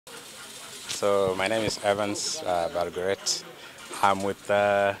So my name is Evans Bargaret. I'm with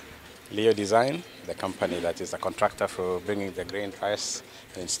Leo Design, the company that is a contractor for bringing the grain dryers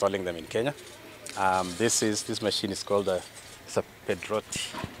and installing them in Kenya. This machine is called it's a Pedrotti.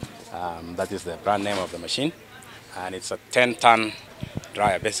 That is the brand name of the machine, and it's a 10-ton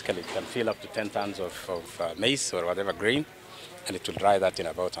dryer. Basically, it can fill up to 10 tons of maize or whatever grain, and it will dry that in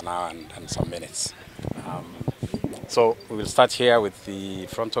about an hour and some minutes. So we will start here with the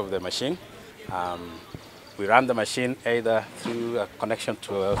front of the machine. We run the machine either through a connection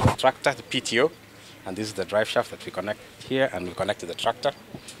to a tractor, the PTO, and this is the drive shaft that we connect here, and we connect to the tractor.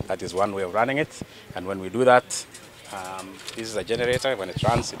 That is one way of running it. And when we do that, this is a generator. When it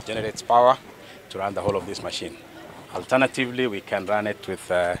runs, it generates power to run the whole of this machine. Alternatively, we can run it with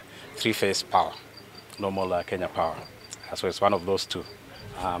three-phase power, normal Kenya power. So it's one of those two.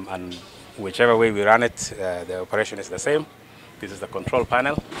 And whichever way we run it, the operation is the same. This is the control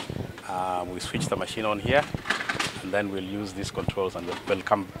panel. We switch the machine on here, and then we'll use these controls, and we'll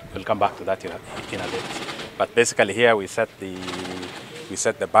come back to that in a bit. But basically here we set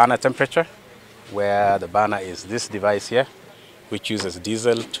the burner temperature, where the burner is this device here, which uses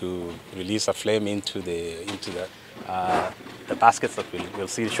diesel to release a flame into the baskets that we'll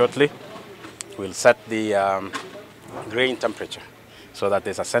see shortly. We'll set the grain temperature, so that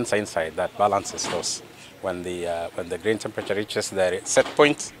there's a sensor inside that balances those. When the grain temperature reaches the set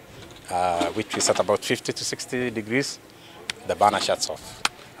point, which we set about 50 to 60 degrees, the burner shuts off,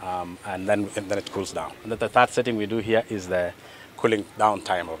 and then it cools down. And the third setting we do here is the cooling down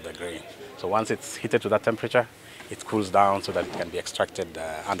time of the grain. So once it's heated to that temperature, it cools down so that it can be extracted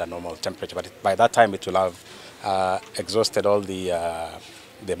under normal temperature. But by that time, it will have exhausted all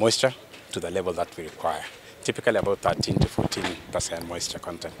the moisture to the level that we require. Typically about 13 to 14% moisture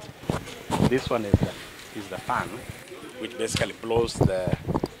content. This one is the fan, which basically blows the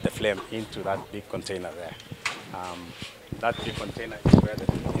flame into that big container there. That big container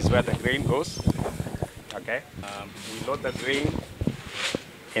is where the grain goes. Okay. We load the grain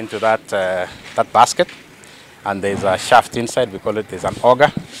into that basket, and there's a shaft inside. We call it, there's an auger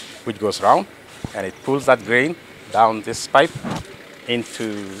which goes round, and it pulls that grain down this pipe into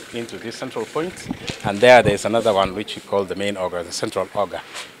this central point, and there's another one which we call the main auger, the central auger.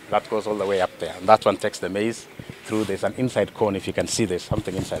 That goes all the way up there, and that one takes the maize through. There's an inside cone. If you can see, there's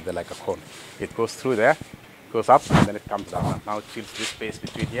something inside there like a cone. It goes through there, goes up, and then it comes down. And now it fills this space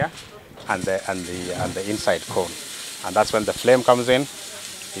between here and the inside cone, and that's when the flame comes in.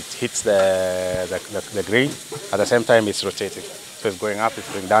 It hits the grain. At the same time, it's rotating. So it's going up,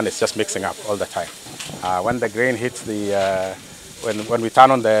 it's going down. It's just mixing up all the time. When the grain hits when we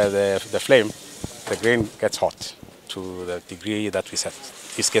turn on the flame, the grain gets hot to the degree that we set.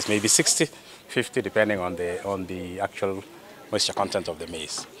 In this case, maybe 60, 50, depending on the actual moisture content of the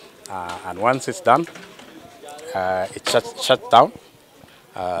maize. And once it's done, it shuts down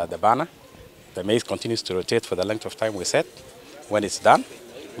the burner. The maize continues to rotate for the length of time we set. When it's done,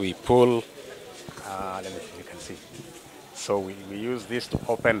 we pull. Let me see if you can see. So we use this to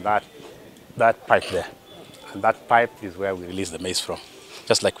open that pipe there. And that pipe is where we release the maize from,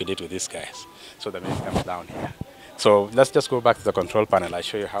 just like we did with these guys. So the maize comes down here. So let's just go back to the control panel. I'll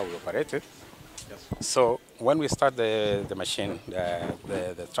show you how we operate it. So when we start the machine,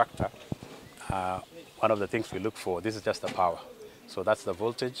 the tractor, one of the things we look for, this is just the power. So that's the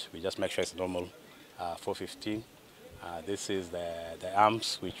voltage. We just make sure it's normal 415. This is the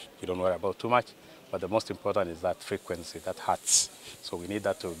amps, which we don't worry about too much. But the most important is that frequency, that hertz. So we need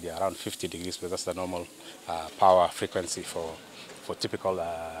that to be around 50 degrees, because that's the normal power frequency for typical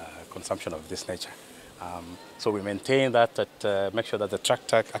consumption of this nature. So we maintain that, make sure that the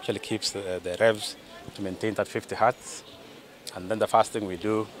tractor actually keeps the revs to maintain that 50 hertz. And then the first thing we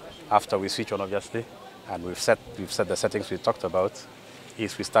do after we switch on, obviously, and we've set the settings we talked about,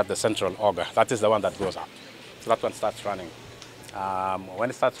 is we start the central auger. That is the one that goes up. So that one starts running. When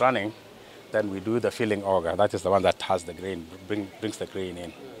it starts running, then we do the filling auger. That is the one that has the grain, brings the grain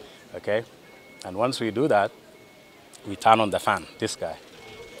in. Okay? And once we do that, we turn on the fan, this guy,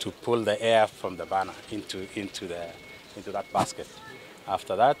 to pull the air from the burner into that basket.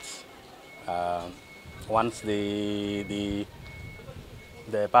 After that, once the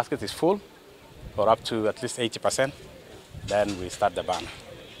basket is full, or up to at least 80%, then we start the burner.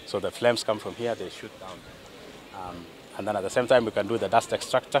 So the flames come from here, they shoot down. And then at the same time, we can do the dust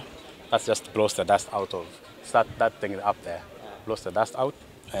extractor. That just blows the dust out of, start that thing up there, blows the dust out,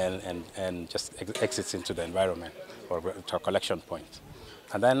 and just exits into the environment or to a collection point.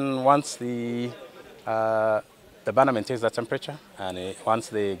 And then once the burner maintains that temperature, and once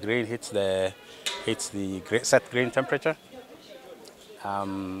the grain hits the set grain temperature,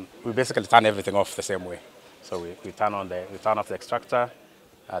 we basically turn everything off the same way. So we turn off the extractor,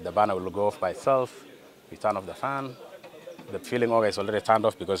 the burner will go off by itself, we turn off the fan, the filling auger is already turned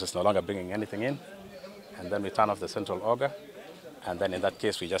off because it's no longer bringing anything in, and then we turn off the central auger, and then in that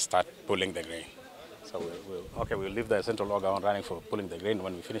case we just start pulling the grain. So we'll leave the central auger on running for pulling the grain.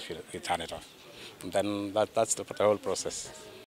 When we finish, we turn it off. And then that's the whole process.